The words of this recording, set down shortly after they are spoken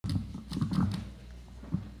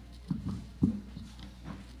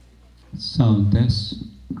Sound test.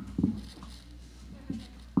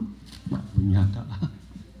 Yata.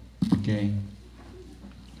 Okay.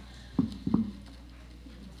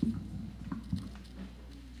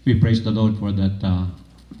 We praise the Lord for that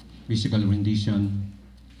physical rendition.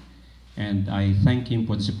 And I thank Him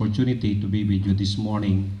for this opportunity to be with you this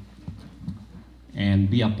morning and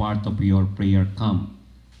be a part of your prayer camp.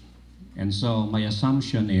 And so my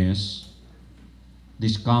assumption is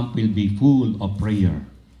this camp will be full of prayer.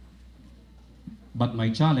 But my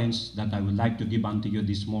challenge that I would like to give unto you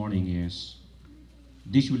this morning is,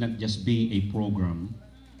 this will not just be a program,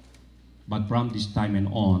 but from this time and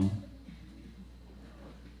on,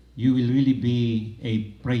 you will really be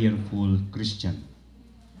a prayerful Christian.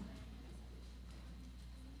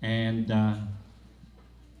 And,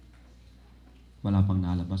 wala pang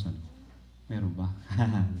nalabas, ano? Meron ba?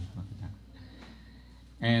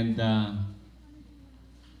 And,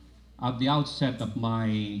 at the outset of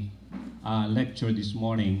my lecture this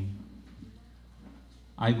morning,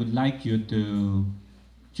 I would like you to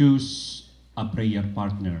choose a prayer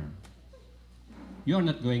partner. You're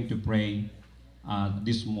not going to pray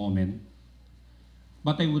this moment,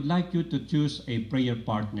 but I would like you to choose a prayer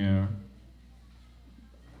partner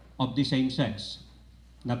of the same sex,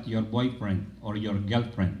 not your boyfriend or your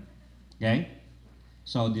girlfriend, okay?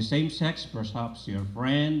 So the same sex, perhaps your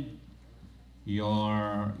friend,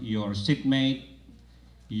 your seatmate,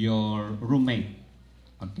 your roommate,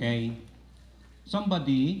 okay?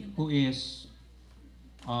 Somebody who is,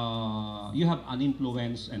 you have an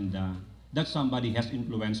influence, and that somebody has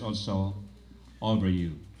influence also over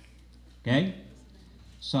you, okay?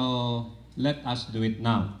 So let us do it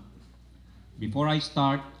now. Before I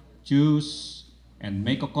start, choose and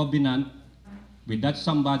make a covenant with that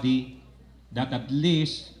somebody that at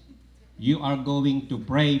least you are going to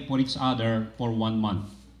pray for each other for 1 month.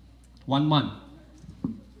 1 month.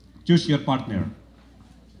 Choose your partner.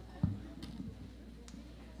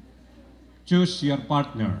 Choose your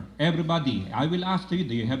partner. Everybody, I will ask you,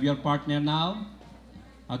 do you have your partner now?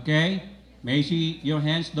 Okay. May I see your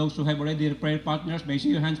hands, those who have already their prayer partners. May I see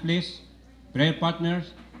your hands, please? Prayer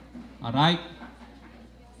partners. All right.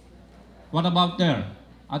 What about there?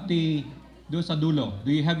 At the, doon sa dulo,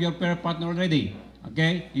 do you have your prayer partner already?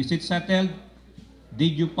 Okay. Is it settled?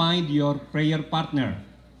 Did you find your prayer partner?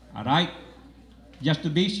 All right. Just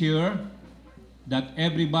to be sure that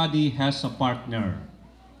everybody has a partner.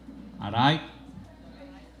 All right?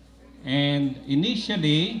 And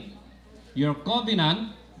initially, your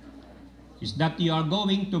covenant is that you are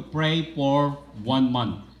going to pray for 1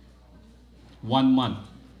 month. 1 month.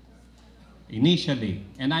 Initially.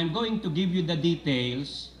 And I'm going to give you the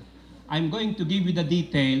details. I'm going to give you the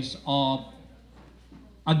details of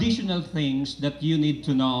additional things that you need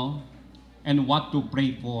to know and what to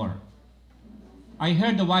pray for. I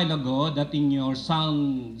heard a while ago that in your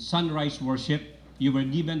sunrise worship, you were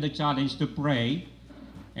given the challenge to pray,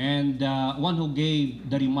 and one who gave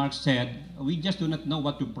the remark said, we just do not know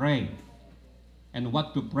what to pray, and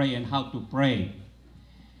what to pray and how to pray.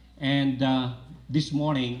 And this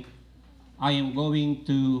morning, I am going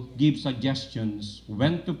to give suggestions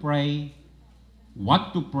when to pray,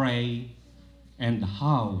 what to pray, and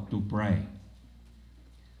how to pray.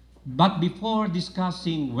 But before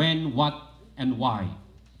discussing when, what, and why,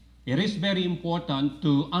 it is very important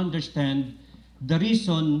to understand the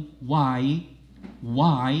reason why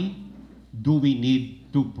do we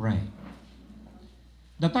need to pray.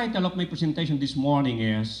 The title of my presentation this morning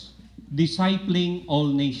is Discipling All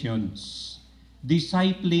Nations.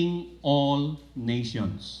 Discipling all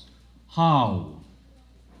nations. How?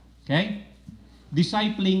 Okay?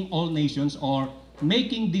 Discipling all nations, or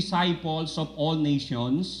making disciples of all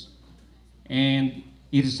nations, and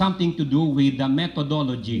it is something to do with the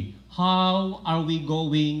methodology. How are we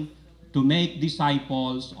going to make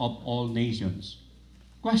disciples of all nations?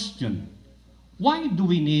 Question: why do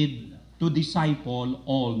we need to disciple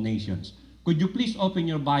all nations? Could you please open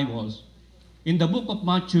your Bibles in the book of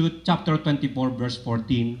Matthew chapter 24 verse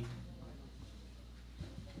 14.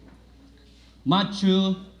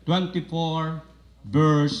 Matthew 24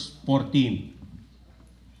 verse 14.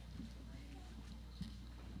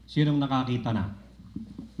 Sinong nakakita na?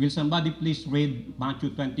 Will somebody please read Matthew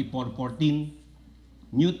 24:14?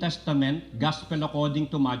 New Testament, Gospel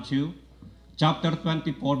according to Matthew, chapter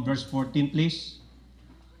 24, verse 14, please.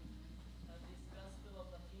 This gospel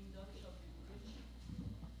of the kingdom shall be preached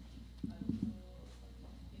in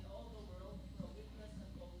all the world for a witness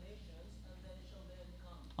unto all nations, and then shall the end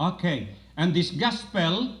come. Okay. And this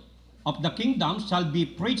gospel of the kingdom shall be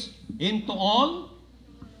preached into all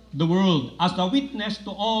the world as a witness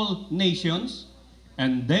to all nations,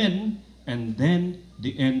 and then and then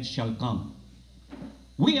the end shall come.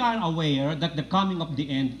 We are aware that the coming of the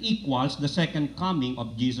end equals the second coming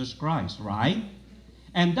of Jesus Christ, right?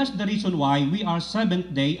 And that's the reason why we are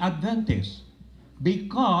Seventh-day Adventists.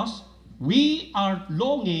 Because we are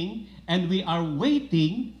longing and we are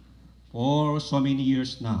waiting for so many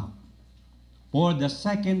years now for the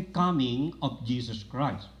second coming of Jesus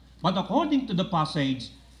Christ. But according to the passage,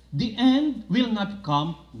 the end will not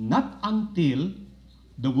come not until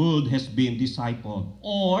the world has been discipled,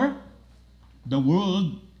 or the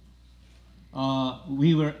world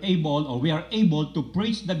we are able to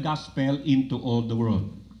preach the gospel into all the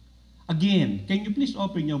world. Again, can you please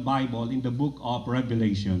open your Bible in the book of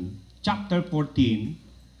Revelation, chapter 14,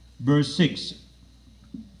 verse 6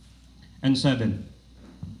 and 7.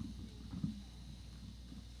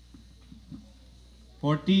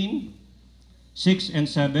 14, 6 and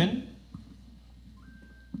 7.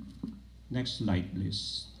 Next slide,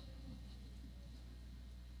 please.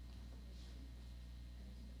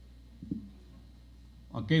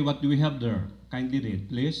 Okay, what do we have there? Kindly read,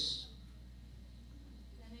 please.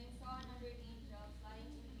 Then I saw another angel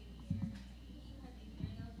flying in the air. He had the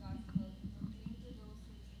eternal gospel to proclaim to those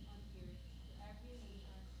who live on the earth, to every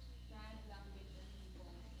nation, tribe, language, and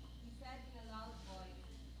people. He said in a loud voice,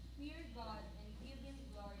 "Fear God and give him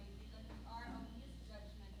glory, because the hour of his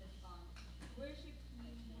judgment has come. Worship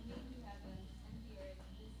him who made the heavens and the earth,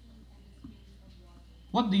 the sea, and the springs of water."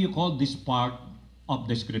 What do you call this part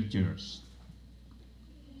of the scriptures?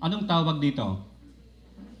 Anong tawag dito?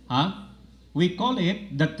 Ha? We call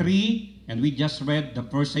it the three, and we just read the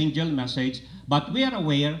first angel message, but we are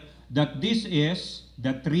aware that this is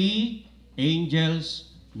the three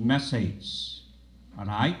angels' message.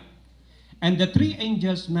 Alright? And the three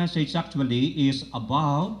angels' message actually is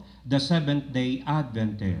about the Seventh-day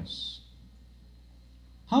Adventists.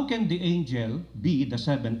 How can the angel be the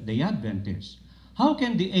Seventh-day Adventist? How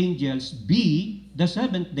can the angels be the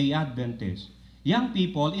Seventh-day Adventist? Young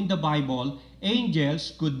people, in the Bible,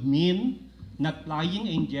 angels could mean not flying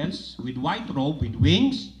angels with white robe, with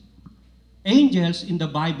wings. Angels in the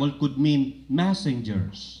Bible could mean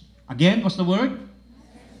messengers. Again, what's the word?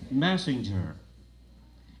 Messenger.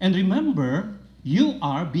 And remember, you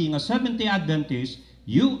are, being a Seventh-day Adventist,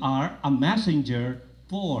 you are a messenger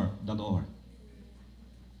for the Lord.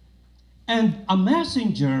 And a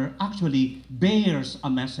messenger actually bears a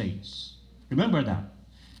message. Remember that.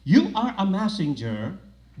 You are a messenger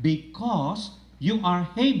because you are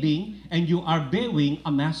having and you are bearing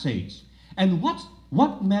a message. And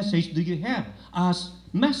what message do you have as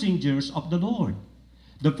messengers of the Lord?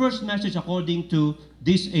 The first message according to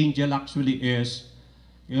this angel actually is,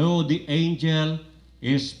 the angel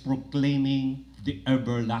is proclaiming the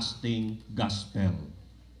everlasting gospel.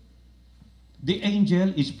 The angel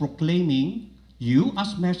is proclaiming, you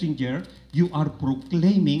as messenger, you are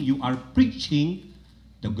proclaiming, you are preaching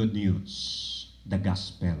the good news, the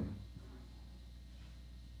gospel.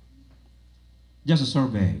 Just a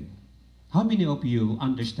survey. How many of you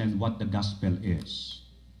understand what the gospel is?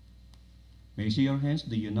 May I see your hands?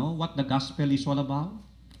 Do you know what the gospel is all about?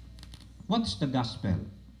 What's the gospel?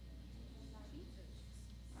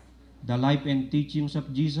 The life and teachings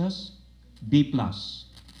of Jesus? B+.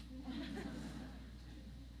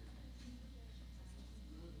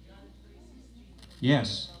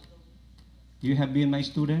 Yes. You have been my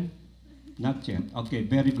student? Not yet. Okay,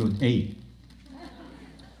 very good. A.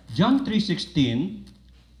 John 3:16,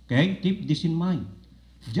 okay, keep this in mind.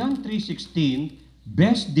 John 3:16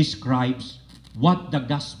 best describes what the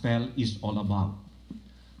gospel is all about.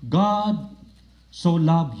 God so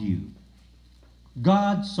loved you.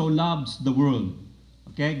 God so loves the world.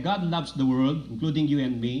 Okay, God loves the world, including you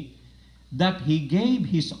and me, that He gave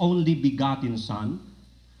His only begotten Son.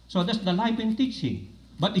 So that's the life and teaching.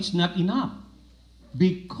 But it's not enough.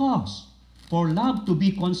 Because for love to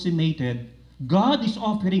be consummated, God is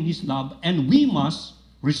offering His love and we must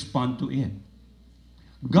respond to it.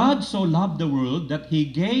 God so loved the world that He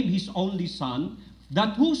gave His only Son,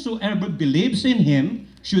 that whosoever believes in Him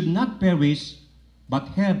should not perish but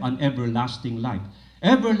have an everlasting life.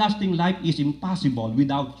 Everlasting life is impossible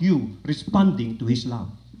without you responding to His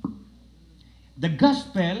love. The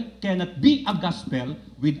gospel cannot be a gospel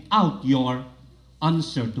without your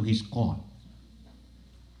answer to His call.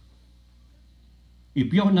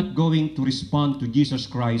 If you're not going to respond to Jesus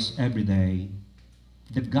Christ every day,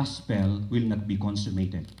 the gospel will not be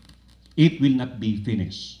consummated. It will not be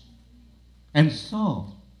finished. And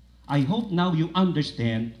so, I hope now you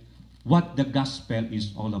understand what the gospel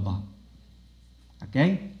is all about.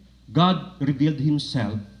 Okay? God revealed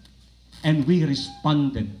Himself and we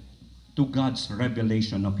responded to God's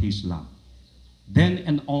revelation of His love. then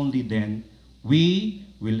and only then, we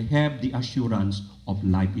will have the assurance of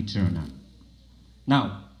life eternal.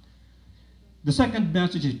 Now, the second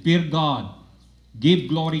message is fear God, give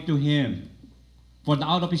glory to Him, for the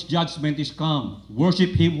out of His judgment is come.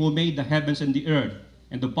 Worship Him who made the heavens and the earth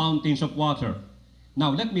and the fountains of water.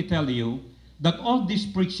 Now, let me tell you that all this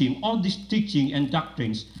preaching, all this teaching and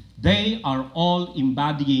doctrines, they are all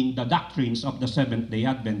embodying the doctrines of the Seventh-day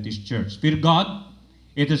Adventist Church. Fear God,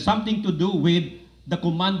 it has something to do with the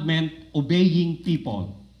commandment, obeying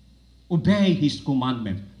people. Obey His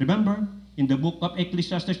commandment. Remember, in the book of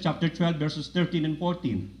Ecclesiastes chapter 12, verses 13 and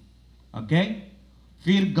 14. Okay?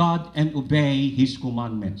 Fear God and obey His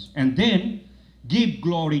commandments. And then, give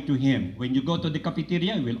glory to Him. When you go to the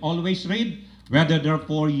cafeteria, you will always read, whether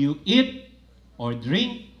therefore you eat or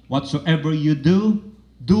drink, whatsoever you do,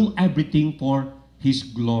 do everything for His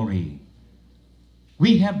glory.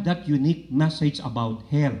 We have that unique message about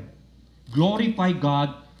health. Glorify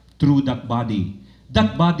God through that body.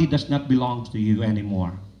 That body does not belong to you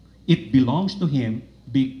anymore. It belongs to Him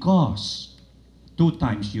because 2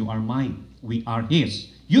 times you are mine. We are His.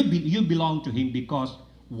 You belong to Him because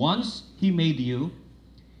once He made you,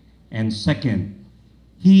 and second,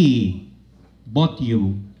 He bought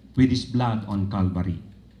you with His blood on Calvary.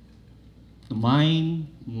 Mine,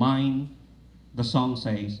 mine, the song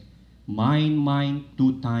says, mine, mine,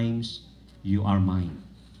 2 times you are mine.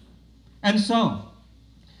 And so,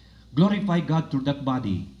 glorify God through that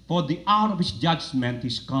body, for the hour of His judgment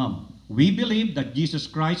is come. We believe that Jesus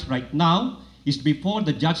Christ right now is before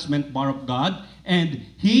the judgment bar of God, and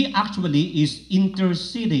He actually is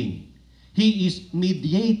interceding. He is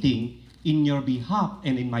mediating in your behalf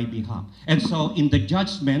and in my behalf. And so, in the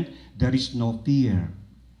judgment, there is no fear.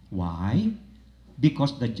 Why?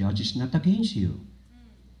 Because the judge is not against you.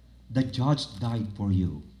 The judge died for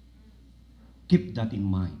you. Keep that in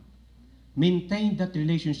mind. Maintain that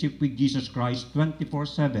relationship with Jesus Christ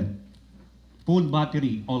 24/7. Full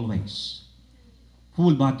battery always.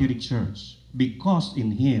 Full battery church. Because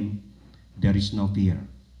in Him, there is no fear.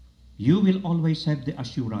 You will always have the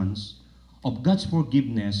assurance of God's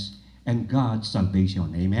forgiveness and God's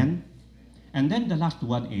salvation. Amen? And then the last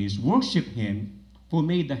one is, worship Him who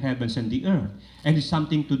made the heavens and the earth. And it's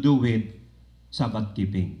something to do with Sabbath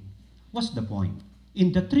keeping. What's the point?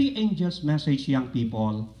 In the 3 angels' message, young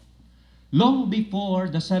people, long before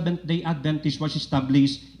the Seventh-day Adventist was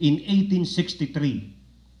established in 1863,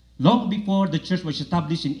 long before the church was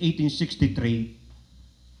established in 1863,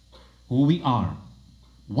 who we are,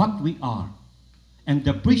 what we are, and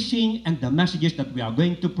the preaching and the messages that we are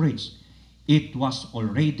going to preach, it was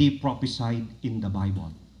already prophesied in the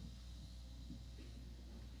Bible.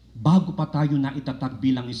 Bago pa tayo na itatag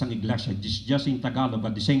bilang isang iglesia, just in Tagalog,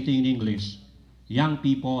 but the same thing in English, young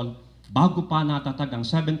people, bago pa natatag ang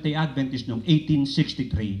Seventh-day Adventist noong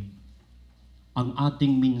 1863, ang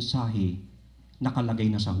ating mensahe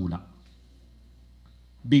nakalagay na sa hula.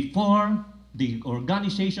 Before the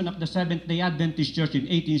organization of the Seventh-day Adventist Church in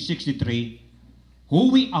 1863,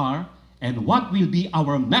 who we are and what will be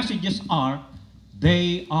our messages are,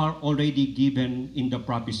 they are already given in the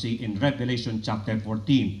prophecy in Revelation chapter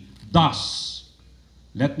 14. Thus,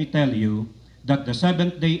 let me tell you that the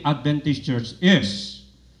Seventh-day Adventist Church is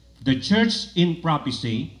the church in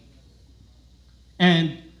prophecy,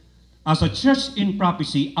 and as a church in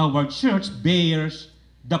prophecy, our church bears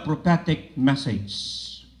the prophetic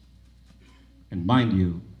message. And mind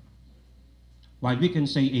you, while we can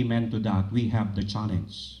say amen to that, we have the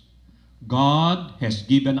challenge. God has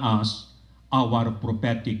given us our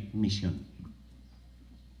prophetic mission.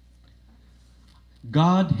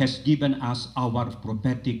 God has given us our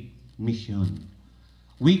prophetic mission.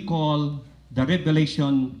 We call the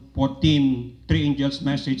Revelation 14 3 angels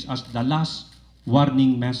message as the last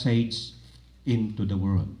warning message into the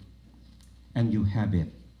world. And you have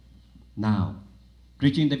it. Now,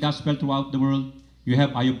 preaching the gospel throughout the world, we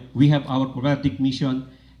have our prophetic mission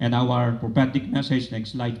and our prophetic message.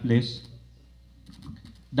 Next slide, please.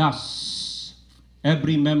 Thus,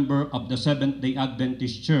 every member of the Seventh-day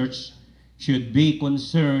Adventist Church should be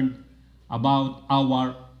concerned about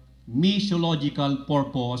our missiological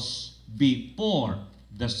purpose before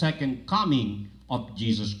the second coming of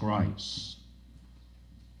Jesus Christ.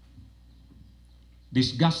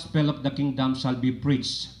 This gospel of the kingdom shall be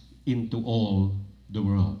preached into all the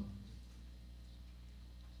world.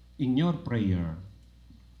 In your prayer,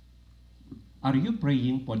 are you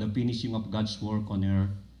praying for the finishing of God's work on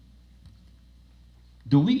earth?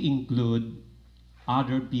 Do we include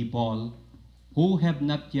other people who have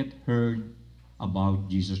not yet heard about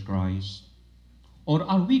Jesus Christ? Or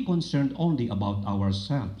are we concerned only about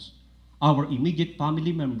ourselves, our immediate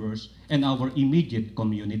family members, and our immediate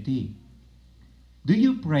community? Do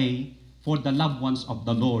you pray for the loved ones of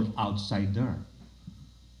the Lord outside there?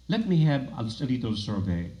 Let me have a little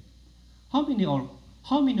survey. How many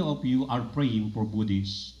of you are praying for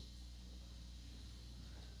Buddhists?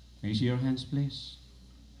 Raise your hands, please.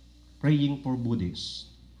 Praying for Buddhists.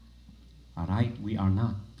 All right, we are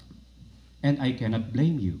not. And I cannot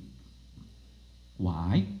blame you.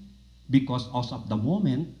 Why? Because as of the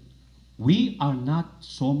moment, we are not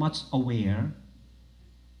so much aware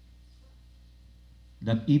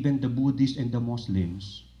that even the Buddhists and the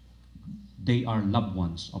Muslims, they are loved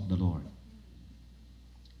ones of the Lord.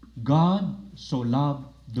 God so loved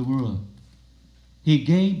the world. He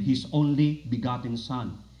gave His only begotten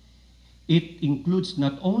Son. It includes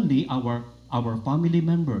not only our family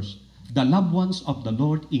members. The loved ones of the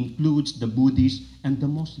Lord includes the Buddhists and the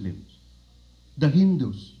Muslims, the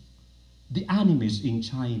Hindus, the animists in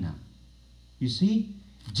China. You see,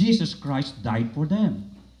 Jesus Christ died for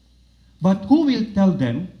them. But who will tell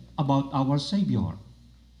them about our Savior?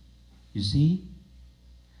 You see,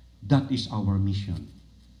 that is our mission.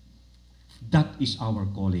 That is our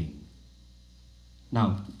calling.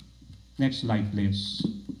 Now, next slide, please.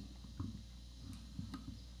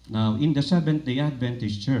 Now, in the Seventh-day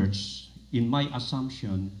Adventist Church, in my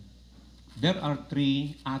assumption, there are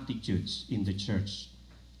three attitudes in the church.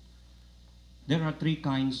 There are three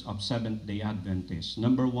kinds of Seventh-day Adventists.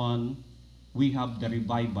 Number one, we have the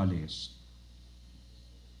revivalist.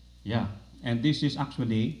 Yeah, and this is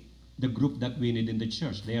actually the group that we need in the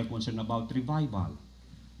church. They are concerned about revival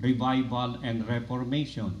and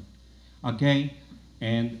reformation. Okay,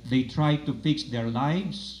 and they try to fix their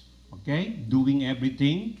lives. Okay, doing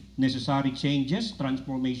everything, necessary changes,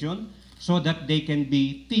 transformation, so that they can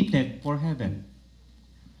be fitted for heaven.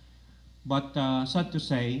 But sad to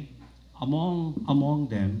say, among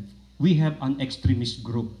them, we have an extremist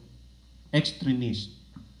group. Extremist.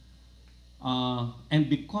 And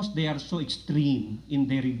because they are so extreme in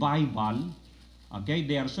their revival, okay,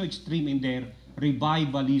 they are so extreme in their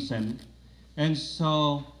revivalism, and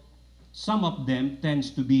so some of them tends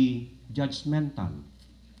to be judgmental.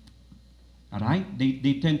 All right?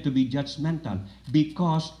 They tend to be judgmental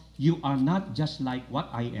because you are not just like what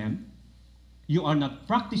I am. You are not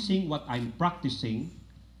practicing what I'm practicing.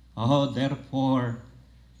 Oh, therefore,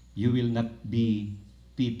 you will not be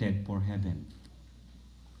fitted for heaven.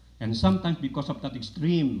 And sometimes because of that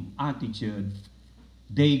extreme attitude,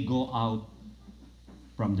 they go out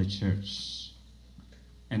from the church.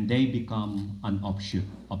 And they become an offshoot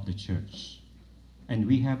of the church. And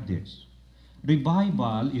we have this.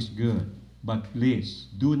 Revival is good, but please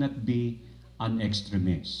do not be an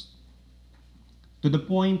extremist. To the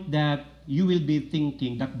point that you will be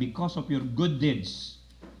thinking that because of your good deeds,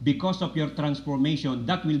 because of your transformation,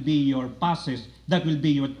 that will be your passes, that will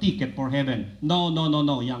be your ticket for heaven. No, no, no,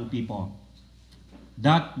 no, young people.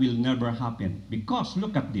 That will never happen. Because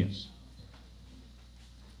look at this.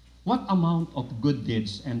 What amount of good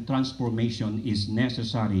deeds and transformation is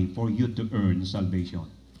necessary for you to earn salvation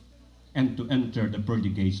and to enter the pearly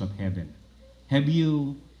gates of heaven? Have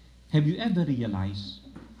you ever realized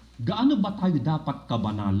gaano ba tayo dapat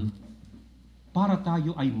kabanal para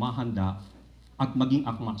tayo ay mahanda at maging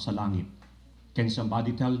akma sa langit? Can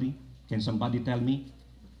somebody tell me? Can somebody tell me?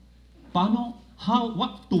 Paano,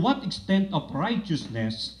 to what extent of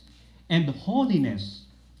righteousness and holiness,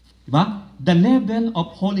 diba? The level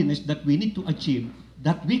of holiness that we need to achieve,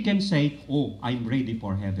 that we can say, oh, I'm ready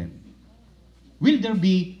for heaven. Will there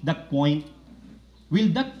be that point? Will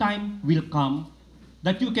that time will come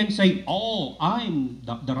that you can say, oh, I'm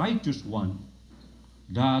the righteous one?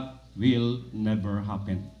 That will never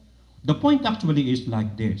happen. The point actually is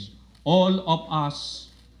like this. All of us,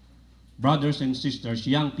 brothers and sisters,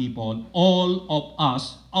 young people, all of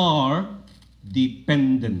us are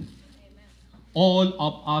dependent. All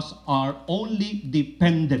of us are only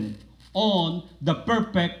dependent on the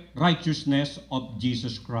perfect righteousness of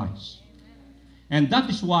Jesus Christ. And that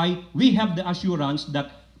is why we have the assurance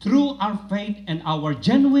that through our faith and our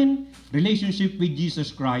genuine relationship with Jesus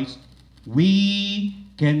Christ, we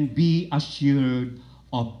can be assured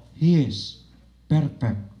of His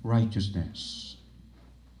perfect righteousness.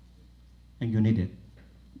 And you need it.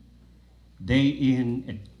 Day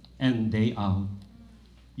in and day out,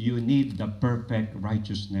 you need the perfect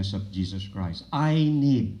righteousness of Jesus Christ. I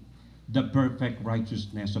need the perfect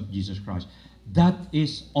righteousness of Jesus Christ. That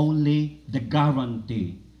is only the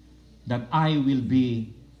guarantee that I will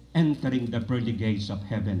be entering the pearly gates of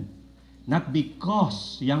heaven. Not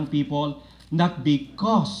because, young people, not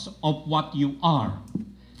because of what you are,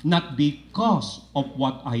 not because of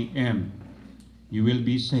what I am, you will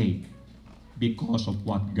be saved. because of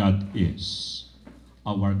what God is.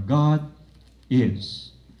 Our God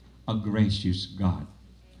is a gracious God.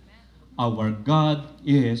 Our God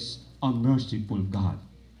is a merciful God.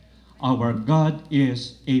 Our God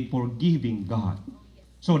is a forgiving God.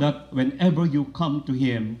 So that whenever you come to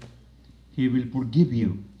Him, He will forgive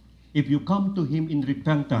you. If you come to Him in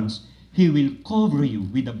repentance, He will cover you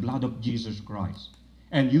with the blood of Jesus Christ.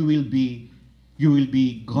 And you will be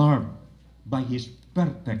garbed by His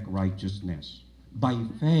perfect righteousness. By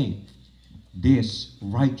faith, this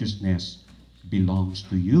righteousness belongs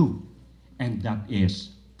to you. And that is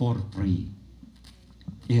for free.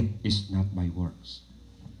 It is not by works.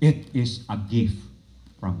 It is a gift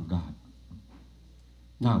from God.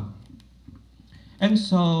 Now, and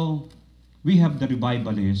so we have the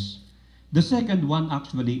revivalists. The second one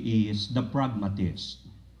actually is the pragmatist.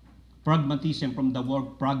 Pragmatism, from the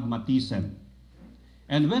word pragmatism.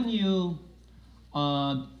 And when you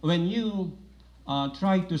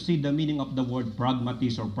try to see the meaning of the word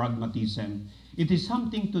pragmatism or pragmatism, it is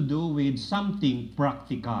something to do with something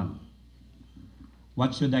practical.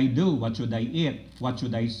 What should I do? What should I eat? What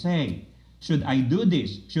should I say? Should I do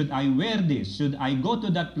this? Should I wear this? Should I go to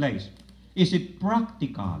that place? Is it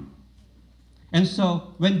practical? And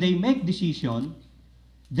so when they make decision,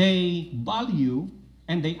 they value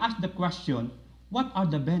and they ask the question, what are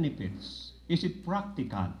the benefits? Is it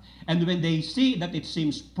practical? And when they see that it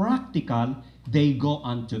seems practical, they go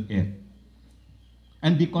on to it.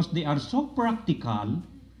 And because they are so practical,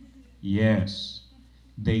 yes,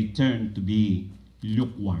 they turn to be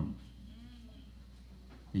lukewarm.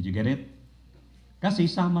 Did you get it? Kasi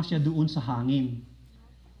sama siya doon sa hangin.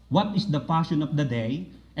 What is the passion of the day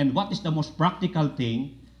and what is the most practical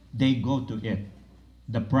thing, they go to it.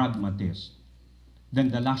 The pragmatist.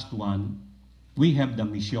 Then the last one, we have the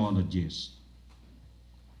missiologist.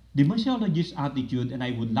 The missiologist attitude, and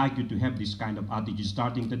I would like you to have this kind of attitude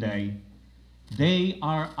starting today, they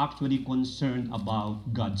are actually concerned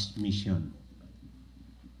about God's mission.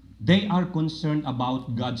 They are concerned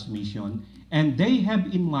about God's mission, and they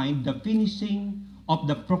have in mind the finishing of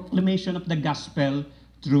the proclamation of the gospel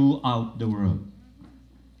throughout the world.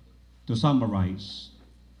 To summarize,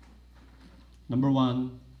 number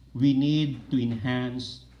one, we need to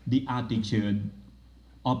enhance the attitude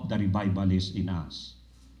of the revivalist in us.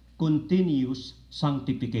 Continuous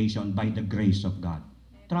sanctification by the grace of God.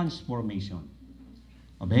 Transformation.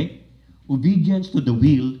 Okay? Obedience to the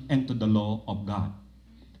will and to the law of God.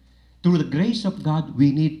 Through the grace of God,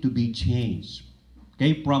 we need to be changed.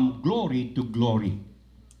 Okay? From glory to glory.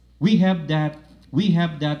 We have that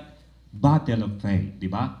battle of faith, di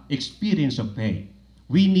ba? Experience of faith.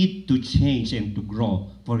 We need to change and to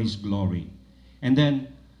grow for His glory. And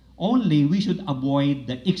then, only we should avoid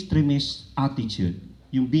the extremist attitude,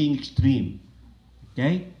 yung being extreme.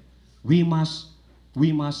 Okay? We must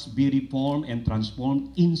be reformed and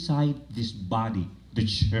transformed inside this body, the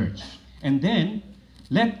church. And then,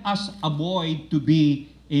 let us avoid to be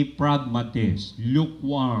a pragmatist,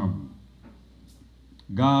 lukewarm.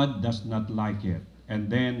 God does not like it.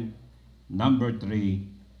 And then, number 3,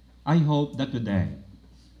 I hope that today,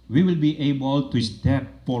 we will be able to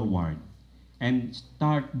step forward and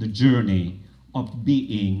start the journey of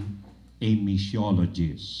being a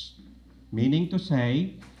missiologist. Meaning to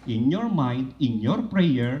say, in your mind, in your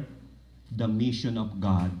prayer, the mission of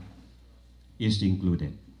God is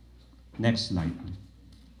included. Next slide.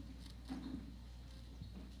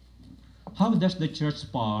 How does the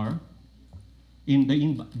church power in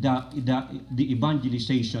the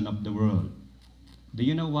evangelization of the world? Do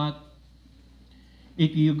you know what?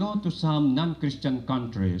 If you go to some non-Christian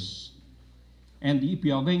countries, and if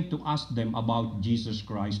you are going to ask them about Jesus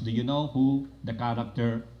Christ, do you know who the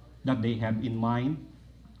character that they have in mind?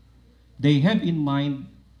 They have in mind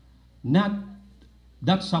not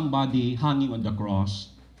that somebody hanging on the cross,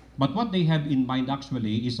 but what they have in mind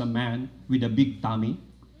actually is a man with a big tummy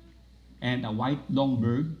and a white long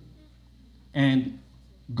beard and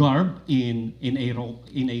garbed in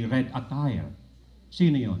a red attire.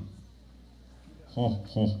 Sino yun? Ho,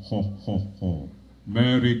 ho, ho, ho, ho.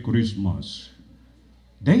 Merry Christmas.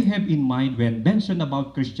 They have in mind, when mentioned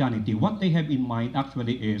about Christianity, what they have in mind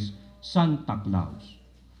actually is Santa Claus.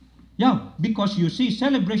 Yeah, because you see,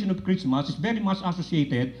 celebration of Christmas is very much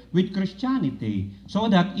associated with Christianity. So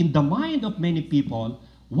that in the mind of many people,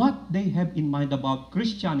 what they have in mind about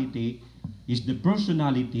Christianity is the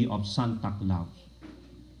personality of Santa Claus.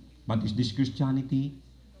 But is this Christianity?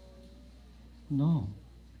 No.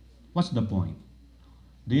 What's the point?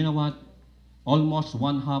 Do you know what? Almost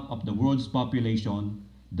 1/2 of the world's population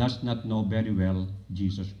does not know very well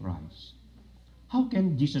Jesus Christ. How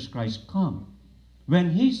can Jesus Christ come?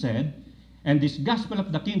 When He said, And this gospel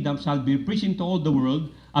of the kingdom shall be preached into all the world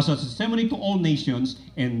as a testimony to all nations,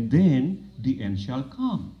 and then the end shall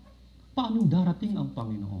come. Paano darating ang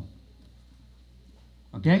Panginoon?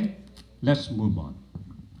 Okay? Let's move on.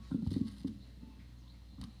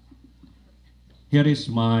 Here is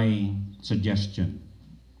my suggestion.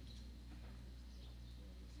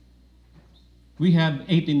 We have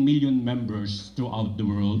 18 million members throughout the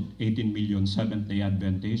world, 18 million Seventh-day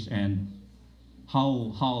Adventists, and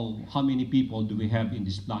how many people do we have in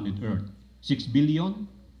this planet Earth? 6 billion?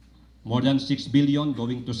 More than 6 billion,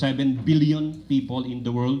 going to 7 billion people in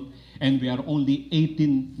the world, and we are only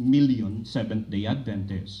 18 million Seventh-day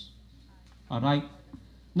Adventists. All right?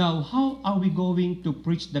 Now, how are we going to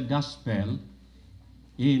preach the gospel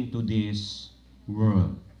into this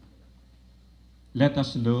world? Let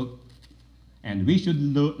us look, and we should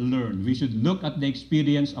learn. We should look at the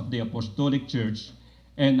experience of the Apostolic Church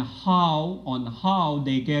and how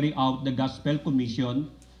they carry out the gospel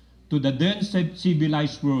commission to the then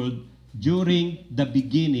civilized world during the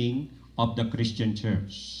beginning of the Christian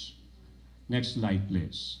church. Next slide,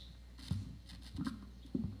 please.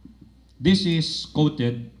 This is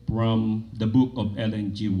quoted from the book of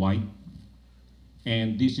Ellen G. White,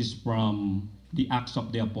 and this is from the Acts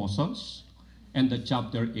of the Apostles, and the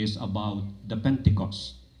chapter is about the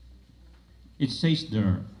Pentecost. It says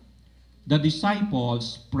there, the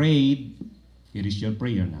disciples prayed. Here is your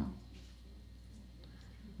prayer now.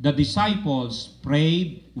 The disciples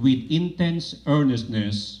prayed with intense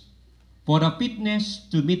earnestness for a fitness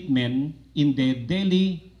to meet men in their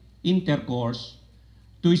daily intercourse,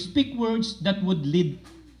 to speak words that would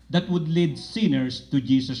lead sinners to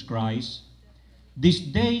Jesus Christ. These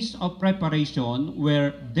days of preparation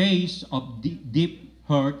were days of deep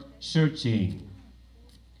heart searching.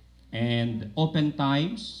 And open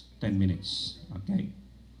times, 10 minutes. Okay?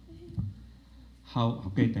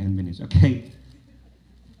 Okay, 10 minutes. Okay.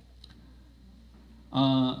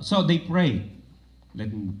 So they prayed.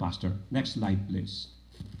 Let me, Pastor. Next slide, please.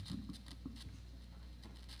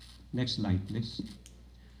 Next slide, please.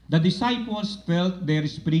 The disciples felt their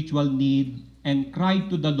spiritual need and cried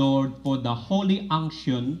to the Lord for the holy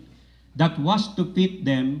unction that was to fit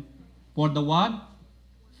them for the what?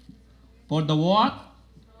 For the what?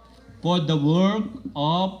 For the work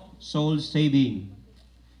of soul saving.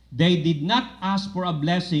 They did not ask for a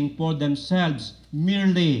blessing for themselves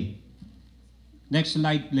merely. Next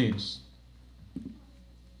slide, please.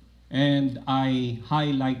 And I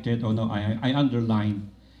highlighted, I underlined,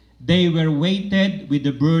 they were weighted with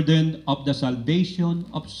the burden of the salvation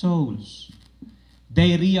of souls.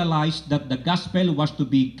 They realized that the gospel was to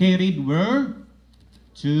be carried where?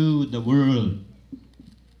 To the world.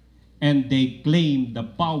 And they claimed the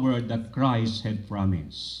power that Christ had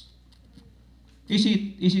promised. Is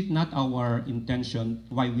it not our intention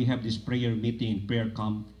why we have this prayer meeting, prayer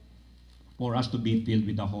camp, for us to be filled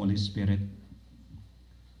with the Holy Spirit?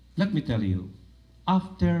 Let me tell you,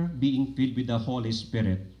 after being filled with the Holy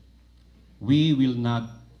Spirit, we will not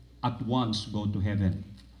at once go to heaven.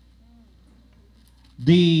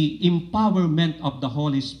 The empowerment of the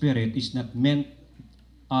Holy Spirit is not meant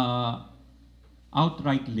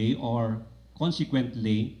outrightly or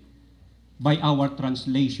consequently by our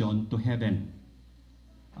translation to heaven.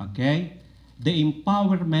 Okay? The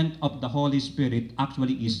empowerment of the Holy Spirit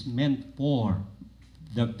actually is meant for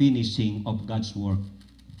the finishing of God's work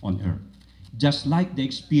on earth. Just like the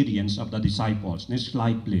experience of the disciples. Next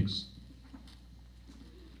slide, please.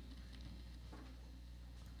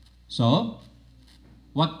 So,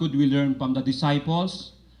 what could we learn from the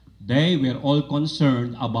disciples? They were all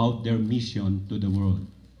concerned about their mission to the world.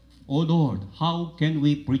 Oh Lord, how can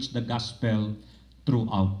we preach the gospel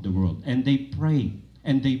throughout the world? And they prayed,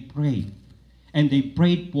 and they prayed, and they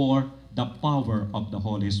prayed for the power of the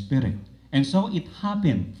Holy Spirit. And so it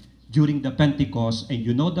happened during the Pentecost, and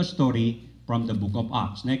you know the story from the book of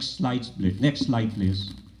Acts. Next slide, please. Next slide,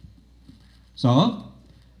 please. So,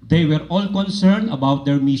 they were all concerned about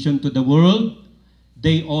their mission to the world.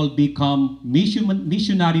 They all become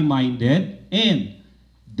missionary-minded, and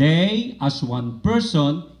they, as one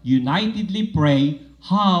person, unitedly pray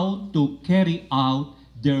how to carry out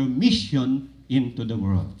their mission into the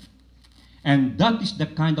world. And that is the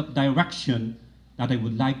kind of direction that I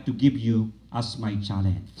would like to give you as my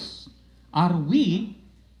challenge. Are we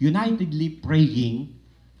unitedly praying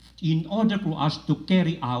in order for us to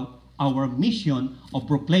carry out our mission of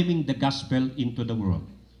proclaiming the gospel into the world?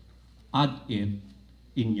 Add it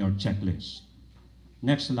in your checklist.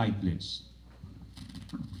 Next slide, please.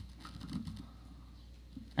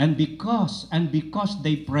 And because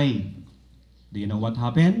they prayed, do you know what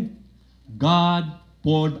happened? God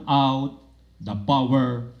poured out the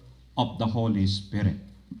power of the Holy Spirit.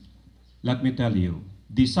 Let me tell you,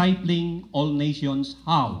 discipling all nations,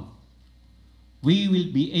 how? We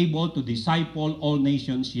will be able to disciple all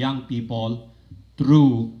nations, young people,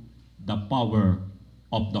 through the power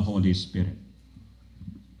of the Holy Spirit.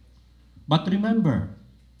 But remember,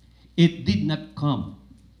 it did not come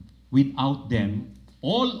without them.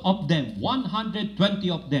 All of them, 120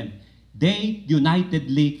 of them, they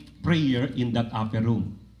unitedly prayer in that upper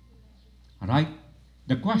room. All right?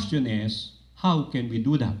 The question is, how can we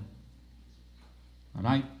do that? All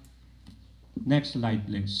right? Next slide,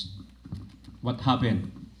 please. What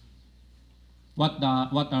happened? What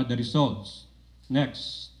are the results?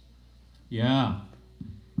 Next. Yeah.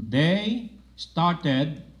 They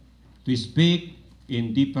started to speak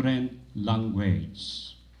in different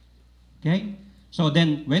language. Okay? So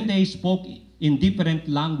then, when they spoke in different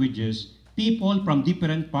languages, people from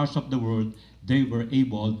different parts of the world, they were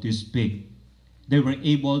able to speak. They were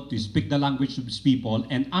able to speak the language of these people,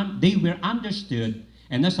 and they were understood,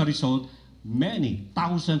 and as a result, many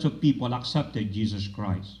thousands of people accepted Jesus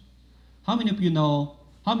Christ. How many of you know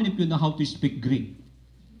how to speak Greek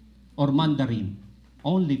or Mandarin?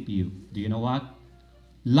 Only few. Do you know what?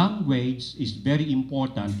 Language is very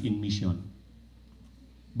important in mission.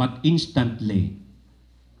 But instantly,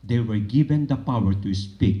 they were given the power to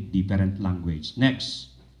speak different language. Next.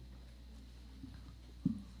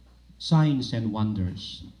 Signs and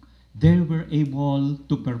wonders. They were able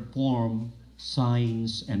to perform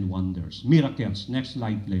signs and wonders. Miracles. Next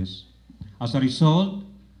slide, please. As a result,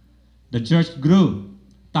 the church grew.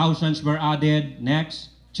 Thousands were added. Next.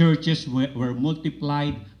 Churches were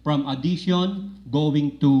multiplied from addition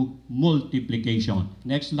going to multiplication.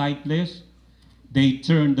 Next slide, please. They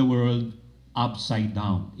turned the world upside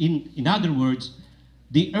down. In other words,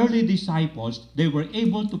 the early disciples, they were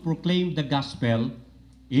able to proclaim the gospel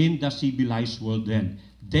in the civilized world then.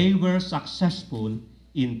 They were successful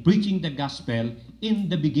in preaching the gospel in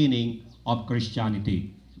the beginning of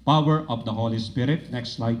Christianity. Power of the Holy Spirit.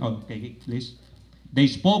 Next slide. Okay, please. They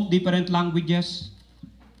spoke different languages.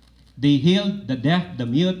 They healed the deaf, the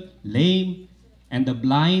mute, lame, and the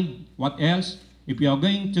blind. What else? If you are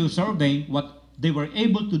going to survey what they were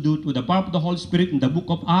able to do to the power of the Holy Spirit in the book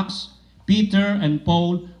of Acts, Peter and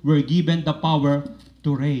Paul were given the power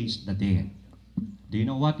to raise the dead. Do you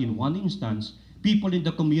know what? In one instance, people in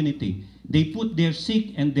the community, they put their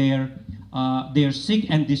sick and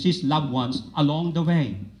diseased loved ones along the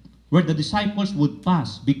way where the disciples would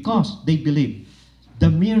pass because they believed the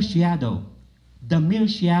mere shadow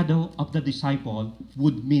of the disciple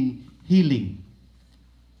would mean healing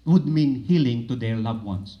to their loved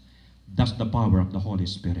ones. That's the power of the Holy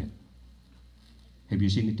Spirit. Have you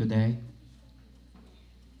seen it today?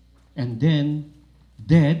 And then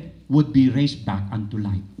dead would be raised back unto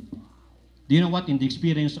life. Do you know what? In the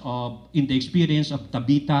experience of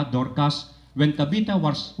Tabitha, Dorcas, when Tabitha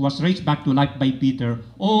was raised back to life by Peter,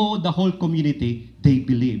 the whole community, they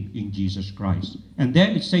believed in Jesus Christ. And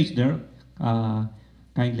then it says there,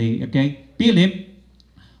 kindly, okay, Philip,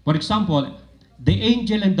 for example, the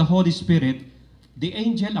angel and the Holy Spirit, the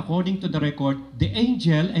angel, according to the record, the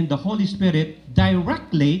angel and the Holy Spirit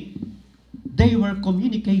directly, they were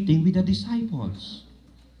communicating with the disciples.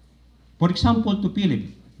 For example, to Philip,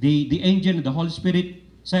 the angel and the Holy Spirit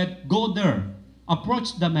said, go there,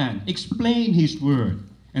 approach the man, explain his word.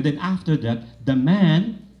 And then after that, the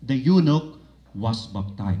man, the eunuch, was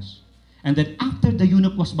baptized. And then after the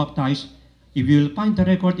eunuch was baptized, if you will find the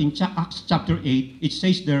record in Acts chapter 8, it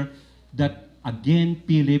says there that again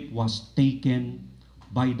Philip was taken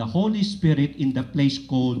by the Holy Spirit in the place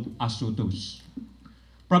called Azotus.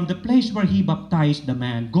 From the place where he baptized the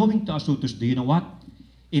man, going to Azotus, do you know what?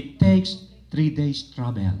 It takes 3 days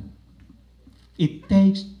travel. It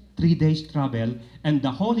takes 3 days travel, and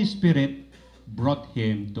the Holy Spirit brought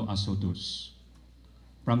him to Azotus.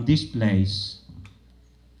 From this place,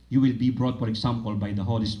 you will be brought, for example, by the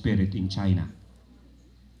Holy Spirit in China.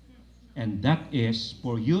 And that is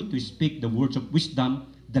for you to speak the words of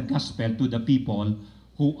wisdom, the gospel to the people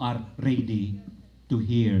who are ready to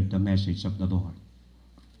hear the message of the Lord.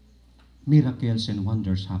 Miracles and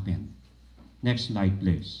wonders happen. Next slide,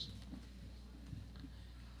 please.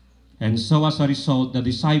 And so as a result, the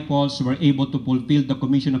disciples were able to fulfill the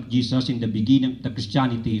commission of Jesus in the beginning of the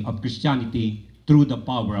Christianity through the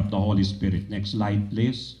power of the Holy Spirit. Next slide,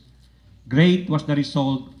 please. Great was the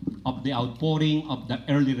result of the outpouring of the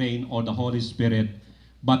early rain or the Holy Spirit,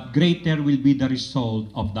 but greater will be the result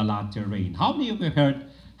of the latter rain. How many of you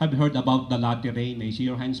have heard about the latter rain? May I see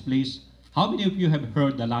your hands, please? How many of you have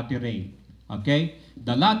heard the latter rain? Okay?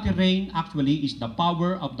 The latter rain actually is the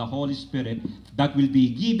power of the Holy Spirit that will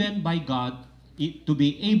be given by God to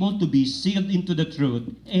be able to be sealed into the truth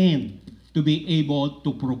and to be able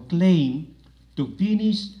to proclaim, to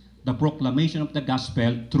finish the proclamation of the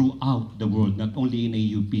gospel throughout the world, not only in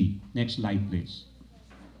AUP. Next slide, please.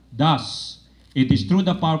 Thus, it is through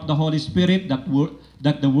the power of the Holy Spirit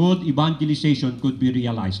that the world evangelization could be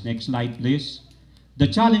realized. Next slide, please. The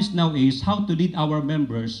challenge now is how to lead our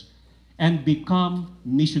members and become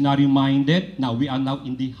missionary-minded. Now, we are now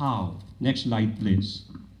in the how. Next slide, please.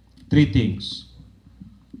 3 things.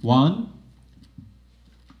 1,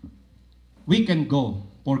 we can go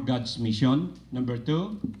for God's mission. Number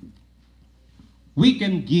 2, we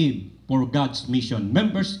can give for God's mission.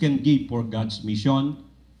 Members can give for God's mission.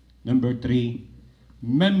 Number 3,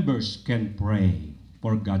 members can pray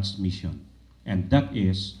for God's mission. And that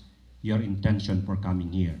is your intention for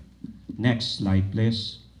coming here. Next slide,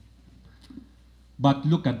 please. But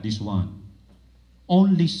look at this one.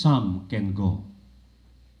 Only some can go.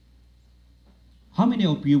 How many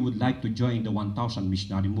of you would like to join the 1,000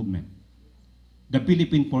 missionary movement? The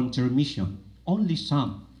Philippine Frontier Mission. Only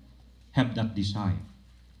some have that desire.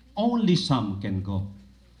 Only some can go.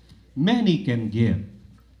 Many can give.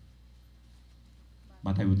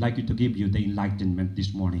 But I would like you to give you the enlightenment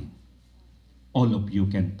this morning. All of you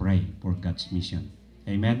can pray for God's mission.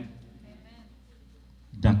 Amen?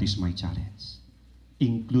 That is my challenge.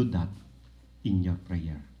 Include that in your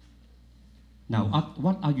prayer. Now,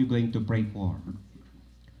 what are you going to pray for?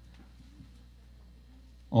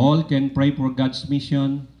 All can pray for God's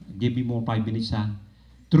mission. Give me more 5 minutes.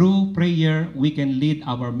 Through prayer, we can lead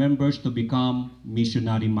our members to become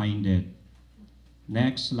missionary-minded.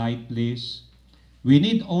 Next slide, please. We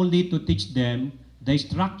need only to teach them the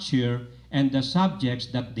structure and the subjects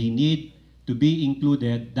that they need to be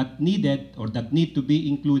included, that need to be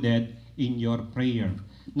included in your prayer.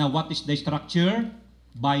 Now, what is the structure?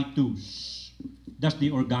 By twos. That's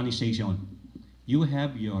the organization. You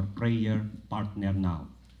have your prayer partner now.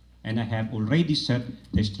 And I have already set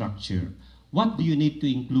the structure. What do you need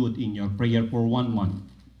to include in your prayer for 1 month?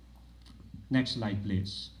 Next slide,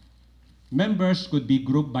 please. Members could be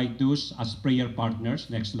grouped by twos as prayer partners.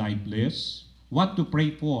 Next slide, please. What to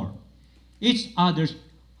pray for?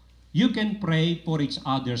 You can pray for each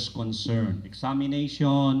other's concern.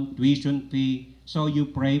 Examination, tuition fee. So you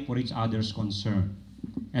pray for each other's concern.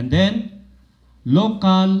 And then,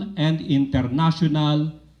 local and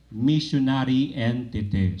international missionary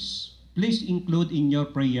entities. Please include in your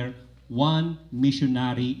prayer 1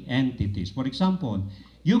 missionary entities. For example,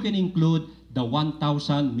 you can include the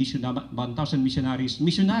 1,000 missionaries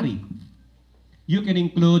missionary. You can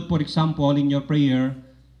include, for example, in your prayer,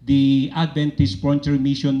 the Adventist Frontier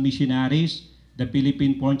Mission missionaries, the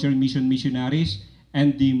Philippine Frontier Mission missionaries,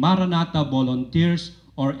 and the Maranatha volunteers,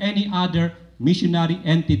 or any other missionary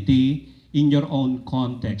entity in your own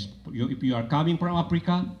context. If you are coming from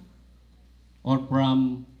Africa, or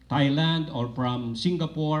from Thailand, or from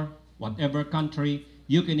Singapore, whatever country,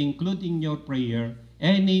 you can include in your prayer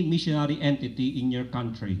any missionary entity in your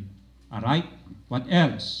country. All right? What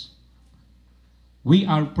else? We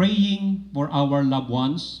are praying for our loved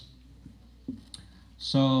ones.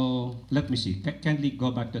 So, let me see. Kindly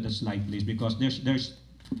go back to the slide, please, because there's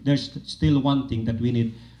still one thing that we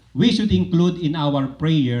need. We should include in our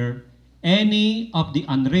prayer any of the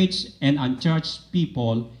unreached and unchurched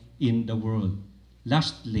people in the world.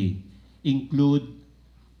 Lastly, include,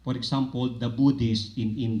 for example, the Buddhists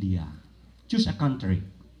in India. Choose a country.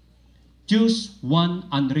 Choose one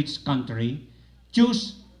unreached country.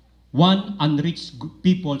 Choose one unreached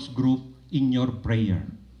people's group in your prayer.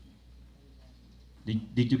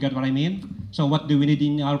 Did you get what I mean? So what do we need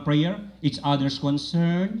in our prayer? Each other's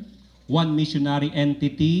concern, 1 missionary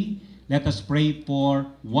entity. Let us pray for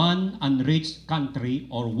 1 unreached country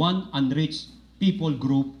or 1 unreached people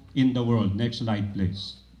group in the world. Next slide,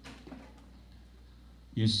 please.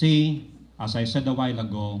 You see, as I said a while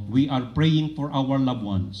ago, we are praying for our loved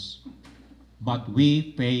ones, but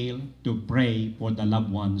we fail to pray for the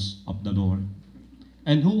loved ones of the Lord.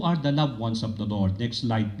 And who are the loved ones of the Lord? Next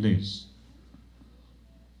slide, please.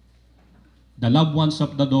 The loved ones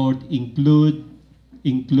of the Lord include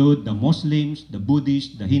the Muslims, the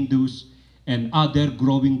Buddhists, the Hindus, and other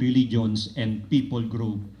growing religions and people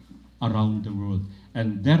group around the world.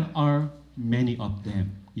 And there are many of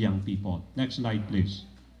them, young people. Next slide, please.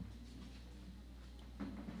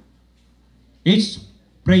 Each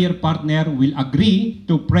prayer partner will agree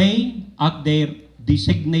to pray at their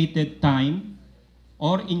designated time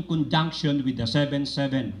or in conjunction with the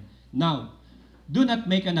 7-7. Now, do not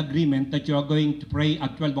make an agreement that you are going to pray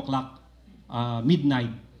at 12 o'clock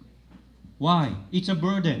midnight. Why? It's a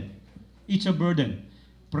burden. It's a burden.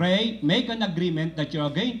 Pray, make an agreement that you are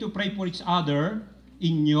going to pray for each other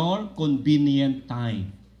in your convenient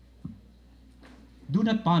time. Do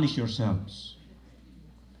not punish yourselves.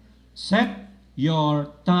 Set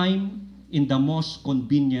your time in the most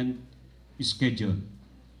convenient schedule.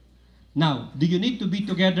 Now, do you need to be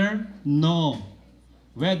together? No.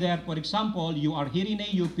 Whether, for example, you are here in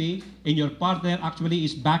AUP and your partner actually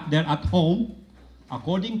is back there at home,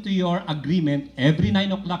 according to your agreement, every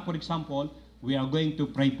 9 o'clock, for example, we are going to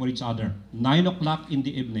pray for each other. 9 o'clock in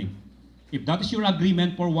the evening. If that is your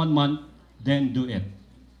agreement for 1 month, then do it.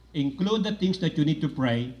 Include the things that you need to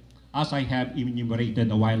pray, as I have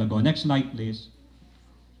enumerated a while ago. Next slide, please.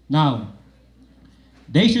 Now,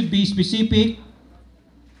 they should be specific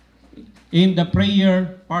in the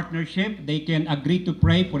prayer partnership. They can agree to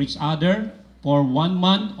pray for each other for 1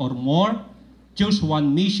 month or more. Choose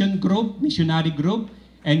one missionary group,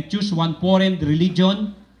 and choose one foreign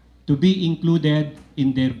religion to be included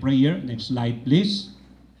in their prayer. Next slide, please.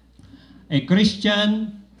 A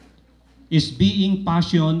Christian is being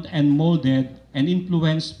passionate and molded and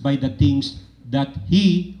influenced by the things that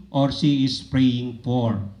he or she is praying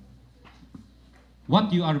for.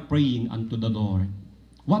 What you are praying unto the Lord?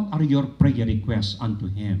 What are your prayer requests unto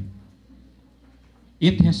Him?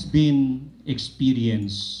 It has been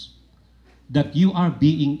experienced that you are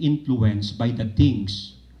being influenced by the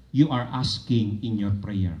things you are asking in your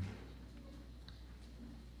prayer.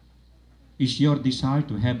 Is your desire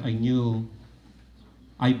to have a new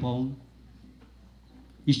iPhone?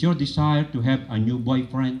 Is your desire to have a new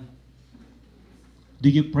boyfriend? Do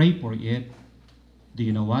you pray for it? Do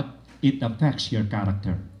you know what? It affects your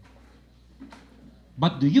character.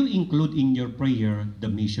 But do you include in your prayer the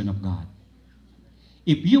mission of God?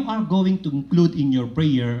 If you are going to include in your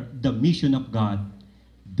prayer the mission of God,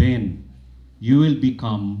 then you will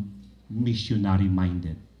become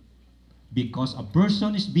missionary-minded. Because a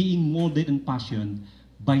person is being molded and passionate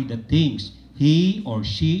by the things he or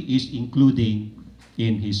she is including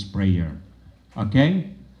in his prayer.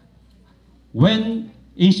 Okay? When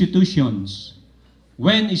institutions,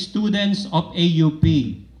 when students of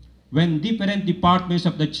AUP, when different departments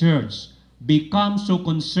of the church become so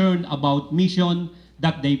concerned about mission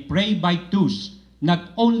that they pray by twos,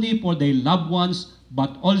 not only for their loved ones,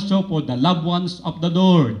 but also for the loved ones of the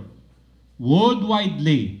Lord,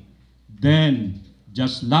 worldwidely, then,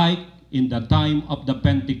 just like in the time of the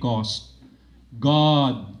Pentecost,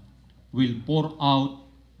 God will pour out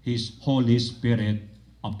His Holy Spirit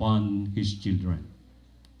upon His children.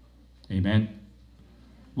 Amen?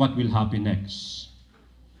 What will happen next?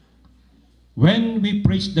 When we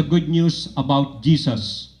preach the good news about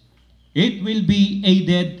Jesus, it will be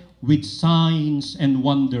aided with signs and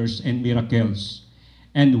wonders and miracles.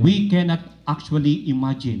 And we cannot actually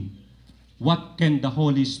imagine what can the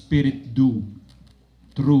Holy Spirit do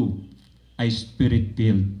through a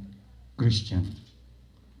Spirit-filled Christian.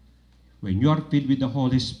 When you are filled with the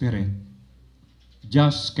Holy Spirit,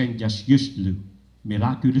 can just use you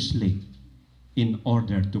miraculously in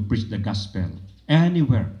order to preach the gospel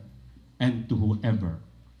anywhere and to whoever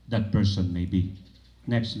that person may be.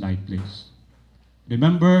 Next slide, please.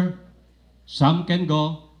 Remember, some can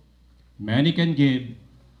go, many can give,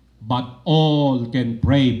 but all can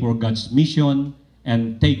pray for God's mission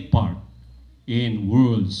and take part in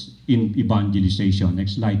in evangelization.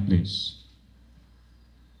 Next slide, please.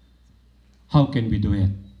 How can we do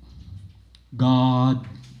it? God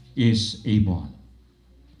is able.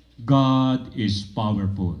 God is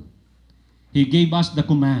powerful. He gave us the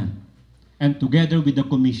command, and together with the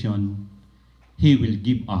commission, He will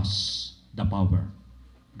give us the power.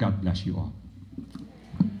 God bless you all.